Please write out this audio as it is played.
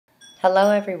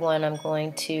Hello everyone, I'm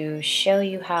going to show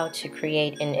you how to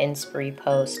create an Inspirie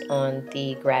post on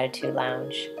the Gratitude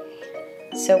Lounge.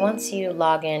 So once you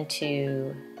log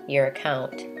into your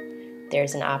account,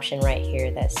 there's an option right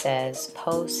here that says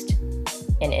Post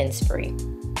an Inspirie.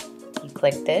 You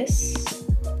click this.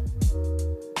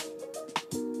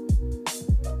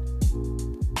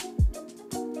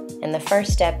 And the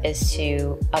first step is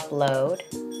to upload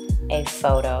a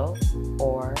photo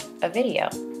or a video.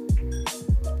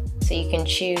 So you can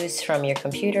choose from your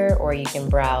computer or you can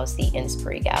browse the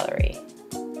Inspirie gallery.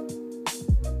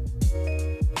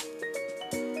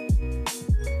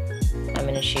 I'm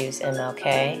going to choose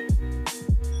MLK.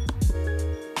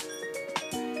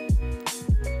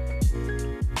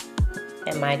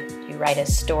 And you write a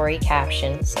story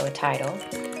caption, so a title,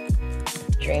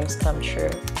 Dreams Come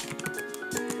True.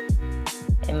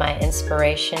 And my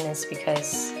inspiration is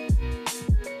because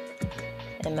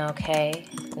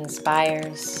MLK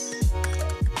inspires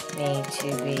me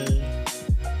to be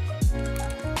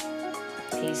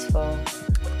peaceful,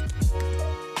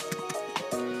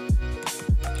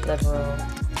 liberal,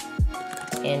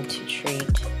 and to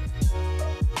treat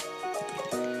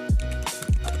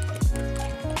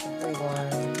everyone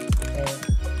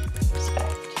with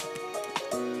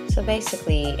respect. So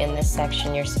basically, in this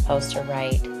section, you're supposed to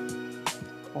write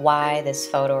why this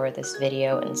photo or this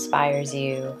video inspires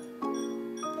you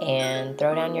and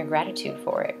throw down your gratitude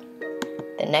for it.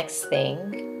 The next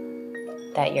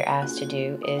thing that you're asked to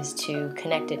do is to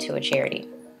connect it to a charity.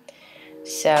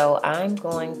 So I'm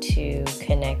going to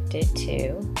connect it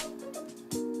to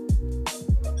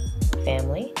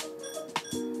family.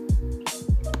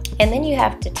 And then you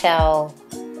have to tell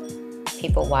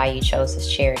people why you chose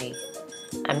this charity.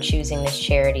 I'm choosing this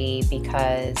charity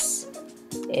because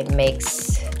it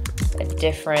makes a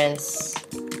difference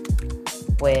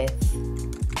with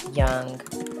young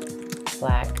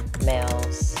Black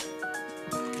males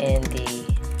in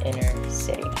the inner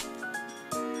city.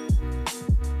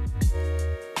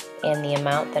 And the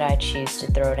amount that I choose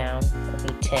to throw down will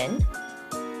be 10.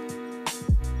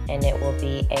 And it will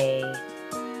be a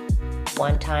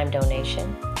one-time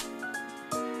donation.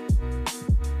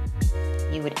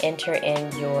 You would enter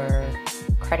in your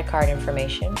credit card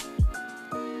information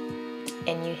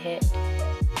and you hit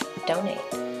donate.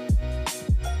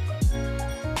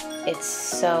 It's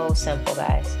so simple,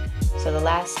 guys. So the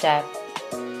last step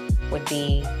would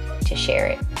be to share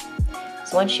it.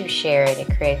 So once you share it,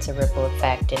 it creates a ripple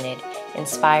effect and it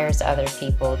inspires other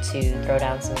people to throw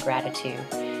down some gratitude.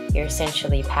 You're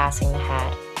essentially passing the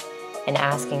hat and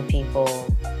asking people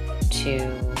to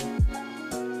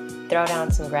throw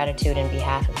down some gratitude in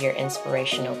behalf of your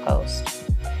inspirational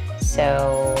post.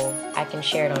 So I can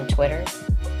share it on Twitter.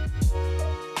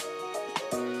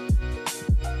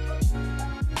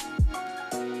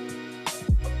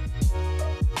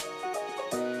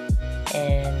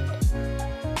 And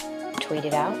tweet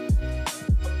it out.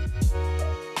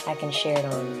 I can share it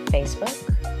on Facebook.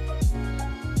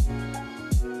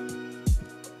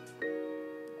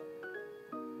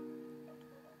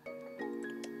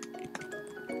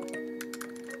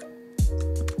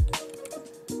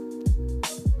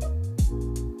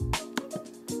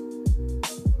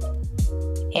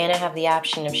 And I have the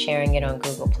option of sharing it on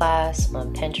Google+,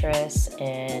 on Pinterest,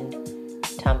 and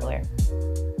Tumblr.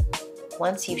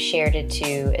 Once you've shared it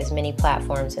to as many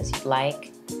platforms as you'd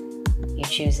like, you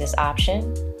choose this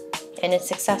option and it's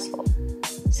successful.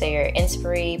 So your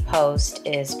Inspirie post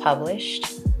is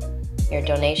published, your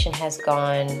donation has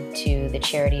gone to the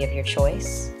charity of your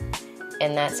choice,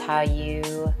 and that's how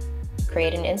you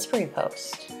create an Inspirie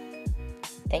post.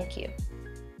 Thank you.